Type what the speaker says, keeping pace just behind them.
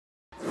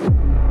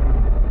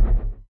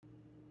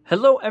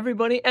Hello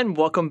everybody and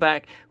welcome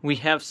back. We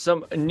have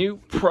some new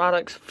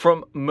products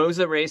from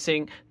MOZA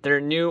Racing,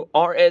 their new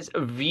RS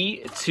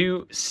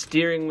V2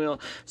 steering wheel.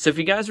 So if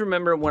you guys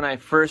remember when I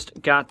first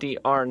got the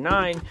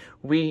R9,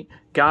 we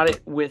got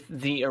it with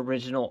the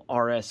original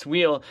RS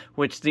wheel,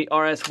 which the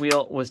RS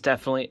wheel was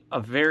definitely a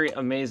very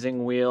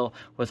amazing wheel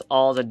with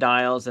all the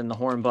dials and the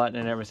horn button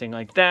and everything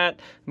like that,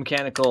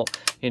 mechanical,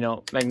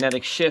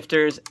 magnetic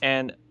shifters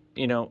and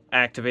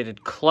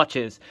activated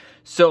clutches.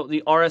 So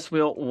the RS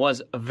wheel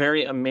was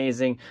very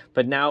amazing,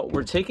 but now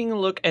we're taking a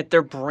look at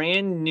their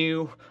brand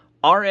new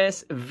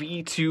RS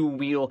V2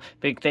 wheel.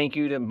 Big thank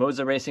you to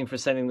MOZA Racing for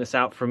sending this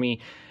out for me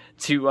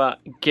to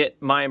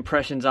get my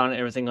impressions on it and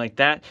everything like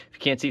that. If you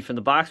can't see from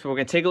the box, but we're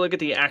going to take a look at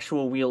the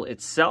actual wheel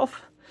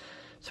itself.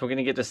 So we're going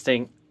to get this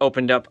thing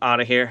opened up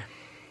out of here.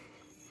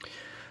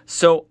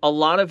 So a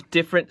lot of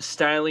different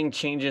styling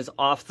changes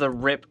off the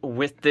rip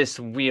with this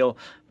wheel.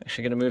 I'm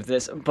actually going to move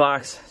this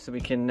box so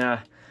we can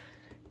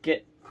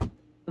get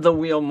the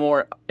wheel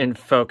more in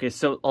focus.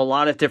 So a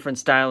lot of different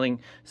styling.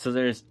 So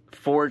there's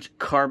forged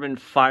carbon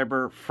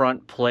fiber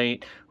front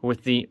plate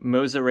with the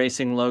MOZA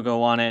Racing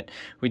logo on it.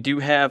 We do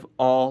have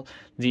all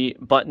the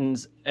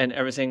buttons and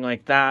everything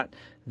like that.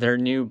 Their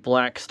new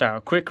black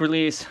style quick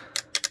release,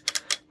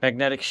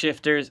 magnetic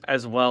shifters,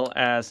 as well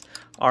as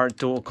our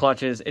dual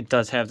clutches. It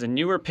does have the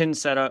newer pin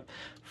setup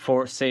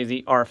for, say,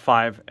 the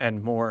R5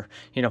 and more,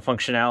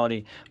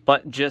 functionality.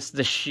 But just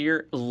the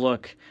sheer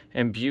look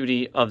and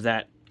beauty of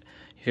that,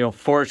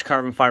 forged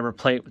carbon fiber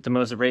plate with the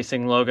MOZA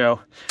Racing logo.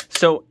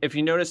 So if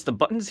you notice, the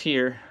buttons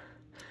here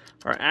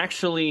are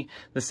actually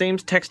the same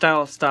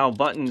textile style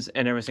buttons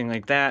and everything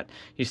like that.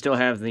 You still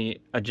have the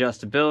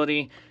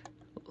adjustability,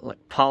 like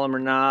polymer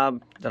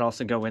knob that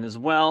also go in as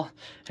well,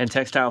 and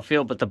textile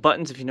feel. But the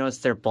buttons, if you notice,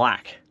 they're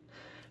black,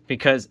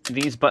 because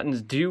these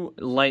buttons do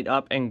light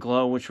up and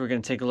glow, which we're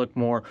going to take a look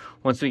more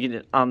once we get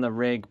it on the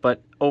rig.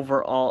 But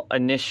overall,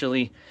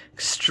 initially,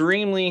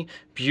 extremely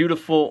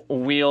beautiful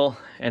wheel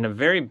and a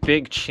very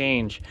big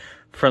change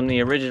from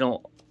the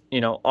original,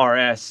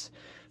 RS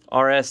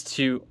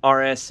to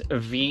RS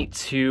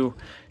V2.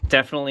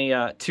 Definitely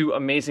two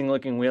amazing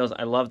looking wheels.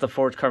 I love the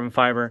forged carbon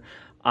fiber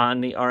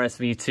on the RS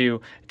V2.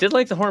 I did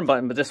like the horn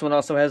button, but this one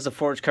also has the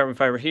forged carbon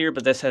fiber here,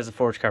 but this has a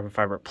forged carbon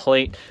fiber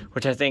plate,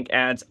 which I think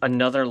adds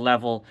another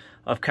level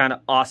of kind of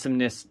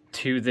awesomeness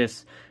to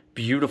this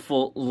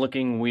beautiful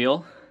looking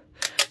wheel.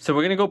 So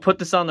we're going to go put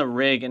this on the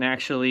rig and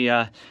actually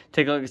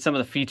take a look at some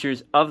of the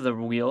features of the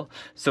wheel.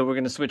 So we're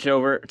going to switch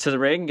over to the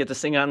rig and get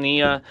this thing on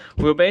the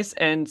wheelbase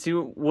and see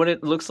what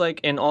it looks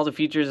like and all the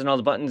features and all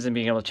the buttons and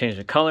being able to change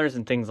the colors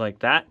and things like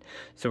that.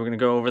 So we're going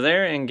to go over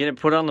there and get it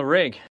put on the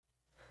rig.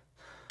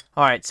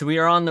 Alright, so we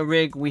are on the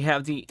rig. We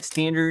have the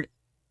standard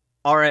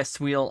RS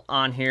wheel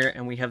on here,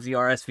 and we have the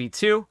RS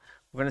V2.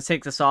 We're going to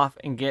take this off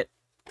and get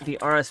the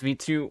RS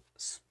V2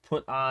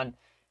 put on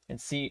and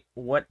see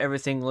what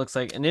everything looks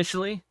like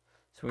initially.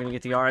 So we're going to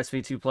get the RS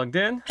V2 plugged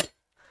in.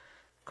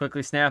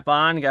 Quickly snap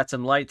on. Got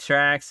some light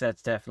tracks.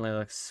 That definitely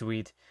looks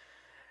sweet.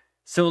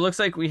 So it looks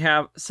like we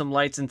have some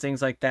lights and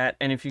things like that.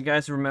 And if you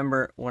guys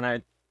remember when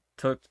I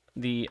took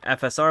the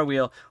FSR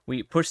wheel,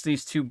 we pushed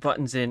these two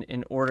buttons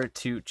in order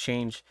to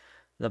change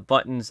the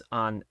buttons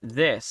on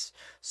this.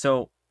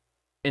 So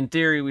in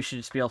theory, we should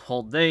just be able to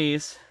hold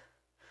these.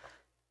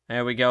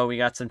 There we go. We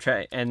got some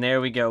and there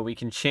we go. We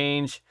can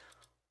change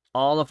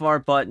all of our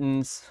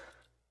buttons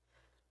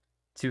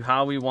to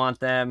how we want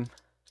them,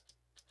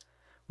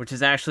 which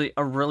is actually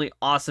a really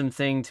awesome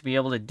thing to be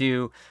able to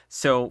do.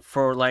 So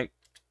for, like,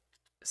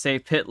 say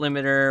pit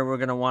limiter, we're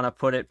going to want to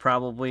put it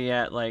probably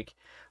at like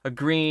a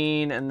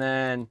green, and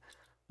then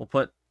we'll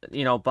put,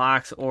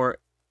 box or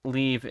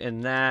leave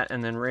in that,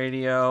 and then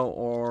radio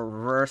or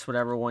reverse,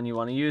 whatever one you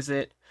want to use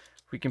it,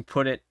 we can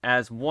put it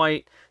as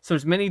white. So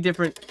there's many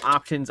different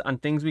options on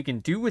things we can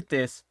do with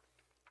this,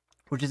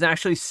 which is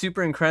actually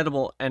super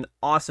incredible and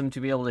awesome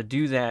to be able to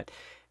do that.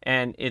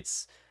 And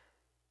it's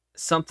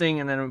something,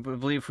 and then I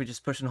believe if we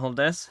just push and hold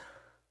this,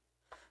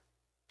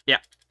 yeah,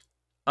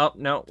 oh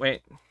no,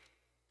 wait,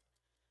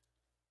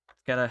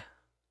 gotta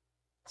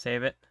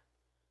save it,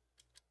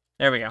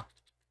 there we go.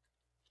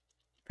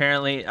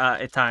 Apparently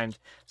it timed.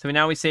 So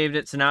now we saved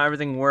it, so now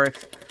everything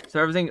works. So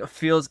everything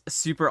feels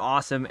super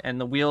awesome, and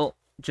the wheel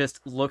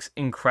just looks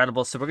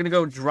incredible. So we're going to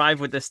go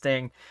drive with this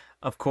thing,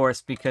 of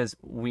course, because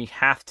we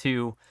have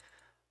to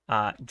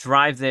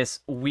drive this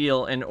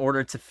wheel in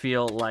order to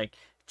feel like,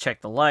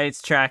 check the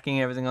lights,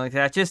 tracking, everything like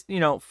that. Just,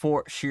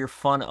 for sheer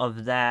fun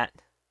of that.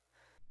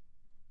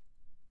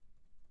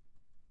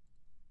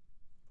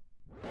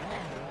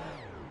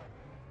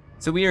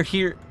 So we are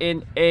here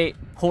in a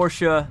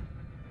Porsche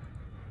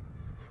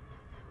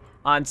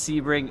on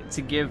Sebring to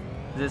give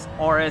this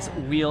RS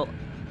wheel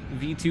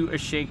V2 a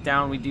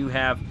shakedown. We do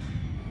have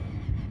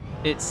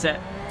it set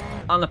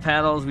on the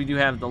paddles. We do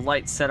have the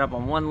light set up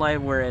on one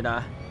light where it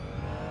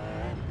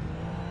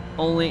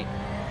only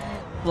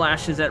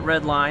flashes at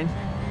red line.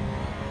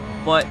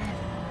 But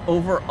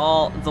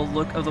overall, the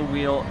look of the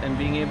wheel and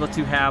being able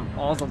to have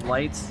all the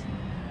lights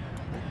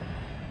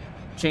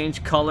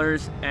change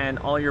colors and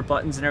all your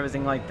buttons and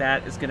everything like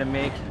that is gonna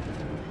make.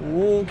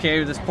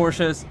 Okay, this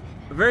Porsche is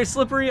very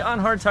slippery on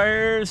hard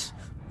tires.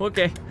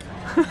 Okay.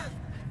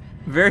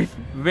 Very,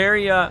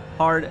 very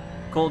hard,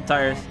 cold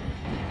tires.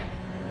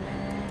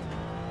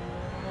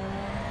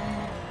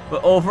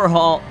 But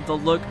overall, the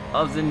look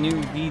of the new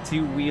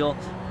V2 wheel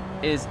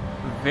is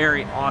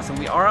very awesome.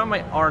 We are on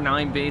my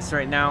R9 base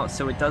right now,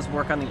 so it does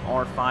work on the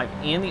R5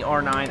 and the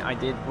R9. I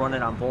did run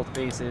it on both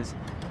bases.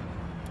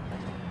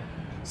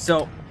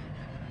 So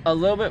a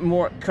little bit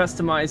more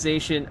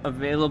customization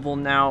available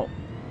now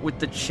with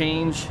the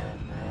change,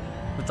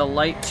 with the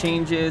light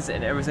changes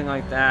and everything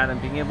like that,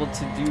 and being able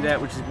to do that,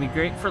 which is gonna be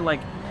great for like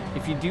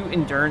if you do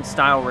endurance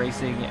style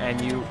racing and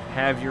you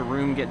have your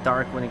room get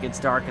dark when it gets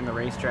dark in the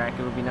racetrack.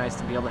 It would be nice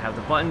to be able to have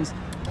the buttons,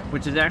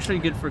 which is actually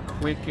good for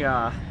quick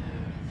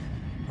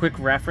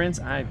reference.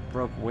 I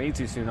broke way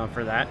too soon up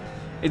for that.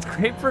 It's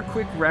great for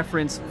quick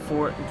reference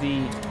for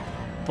the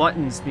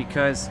buttons,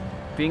 because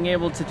being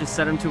able to just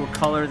set them to a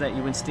color that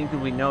you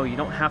instinctively know, you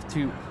don't have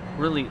to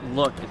really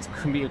look. It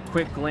can be a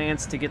quick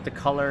glance to get the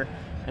color,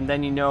 and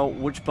then you know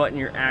which button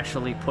you're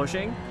actually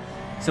pushing.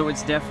 So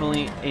it's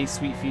definitely a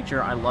sweet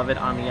feature. I love it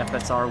on the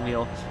FSR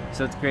wheel,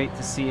 so it's great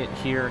to see it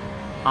here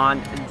on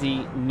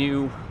the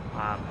new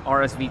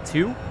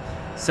RSV2.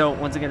 So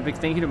once again, a big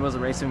thank you to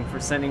MOZA Racing for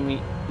sending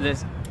me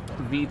this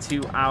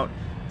V2 out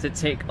to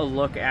take a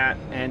look at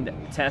and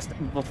test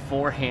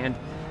beforehand.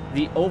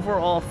 The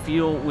overall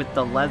feel with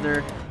the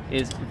leather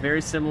is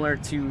very similar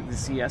to the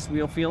CS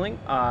wheel feeling.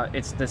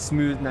 It's the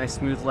smooth, nice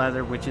smooth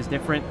leather, which is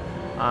different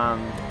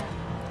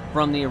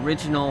from the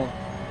original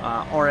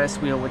RS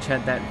wheel, which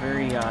had that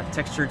very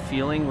textured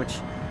feeling, which,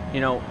 you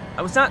know,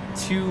 it wasn't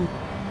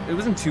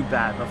too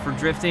bad, but for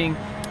drifting,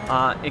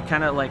 it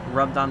kind of like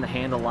rubbed on the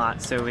hand a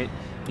lot, so it,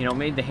 you know,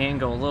 made the hand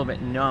go a little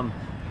bit numb.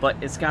 But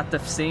it's got the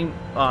same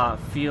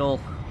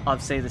feel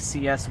of, say, the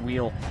CS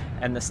wheel,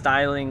 and the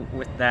styling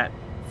with that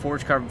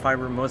forged carbon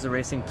fiber MOZA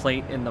Racing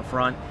plate in the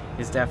front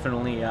is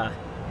definitely a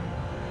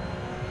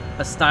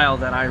style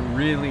that I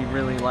really,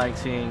 really like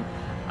seeing.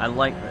 I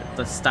like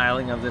the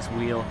styling of this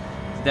wheel.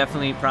 It's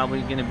definitely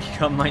probably going to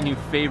become my new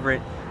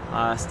favorite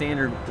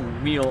standard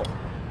wheel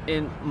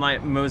in my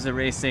MOZA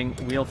Racing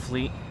wheel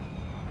fleet.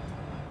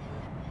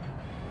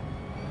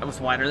 That was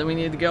wider than we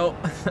needed to go,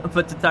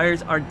 but the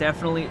tires are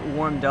definitely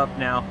warmed up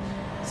now,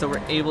 so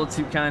we're able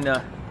to kind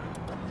of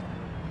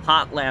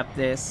hot lap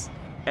this.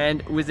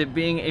 And with it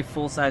being a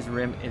full-size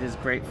rim, it is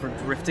great for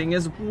drifting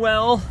as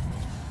well.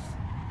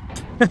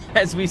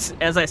 as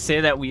I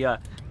say that, we go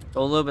a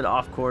little bit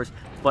off course,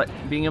 but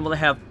being able to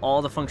have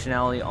all the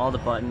functionality, all the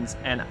buttons,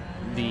 and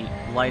the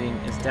lighting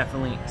is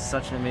definitely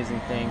such an amazing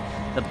thing.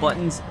 The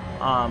buttons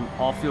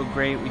all feel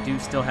great. We do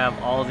still have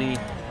all the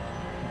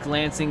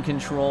glancing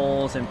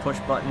controls and push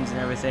buttons and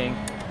everything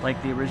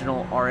like the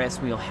original RS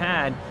wheel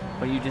had,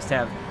 but you just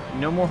have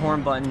no more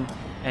horn button,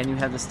 and you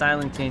have the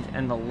styling change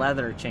and the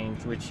leather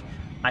change, which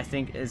I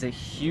think is a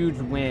huge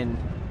win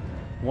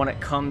when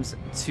it comes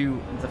to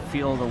the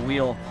feel of the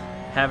wheel.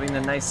 Having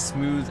the nice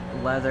smooth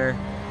leather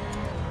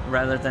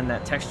rather than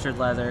that textured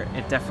leather,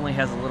 it definitely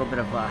has a little bit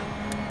of a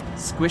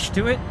squish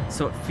to it,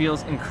 so it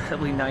feels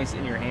incredibly nice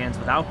in your hands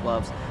without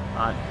gloves.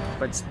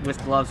 But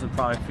with gloves would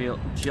probably feel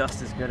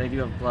just as good. I do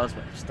have gloves,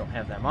 but I just don't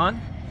have them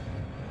on.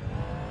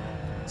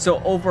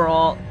 So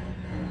overall,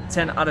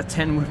 10 out of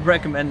 10 would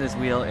recommend this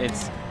wheel.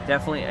 It's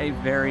definitely a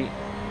very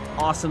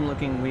awesome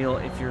looking wheel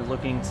if you're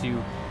looking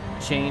to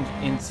change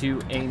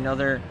into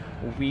another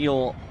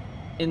wheel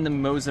in the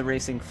MOZA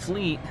Racing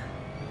fleet.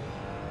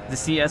 The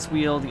CS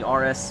wheel, the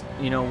RS,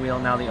 wheel,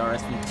 now the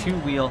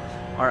RSV2 wheel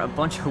are a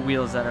bunch of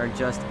wheels that are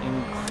just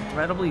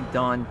incredibly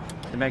done.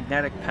 The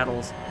magnetic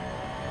pedals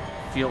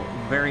feel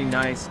very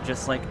nice,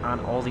 just like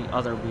on all the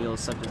other wheels,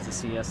 such as the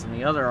CS and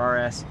the other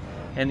RS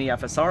and the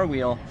FSR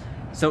wheel.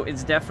 So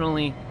it's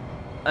definitely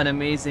an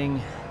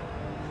amazing,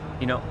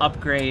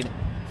 upgrade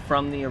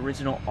from the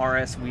original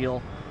RS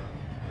wheel,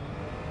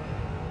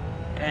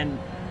 and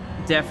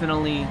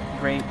definitely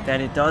great that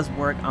it does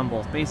work on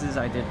both bases.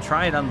 I did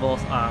try it on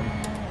both.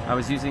 I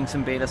was using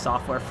some beta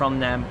software from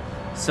them,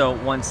 so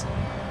once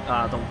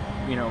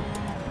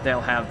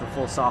they'll have the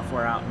full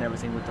software out and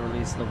everything with the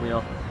release of the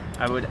wheel,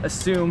 I would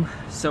assume.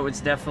 So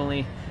it's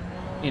definitely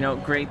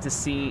great to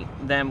see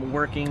them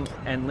working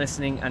and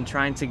listening and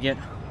trying to get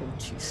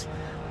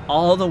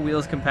all the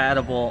wheels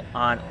compatible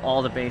on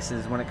all the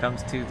bases when it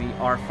comes to the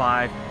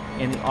R5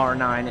 and the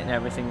R9 and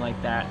everything like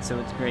that. So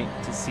it's great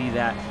to see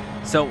that.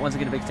 So once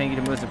again, a big thank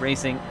you to MOZA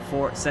Racing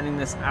for sending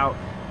this out.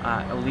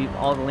 I'll leave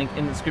all the link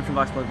in the description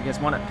box below if you guys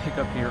want to pick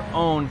up your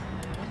own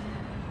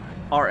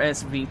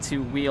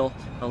RSV2 wheel.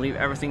 I'll leave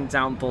everything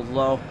down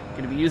below.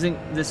 Going to be using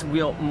this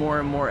wheel more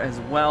and more as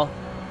well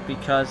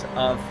because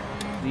of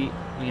the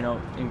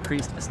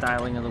increased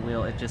styling of the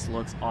wheel. It just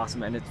looks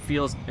awesome and it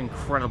feels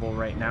incredible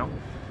right now.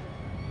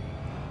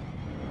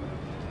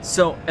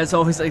 So as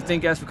always, I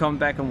thank you guys for coming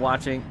back and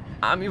watching.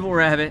 I'm Evil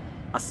Rabbit.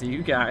 I'll see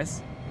you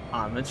guys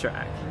on the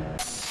track.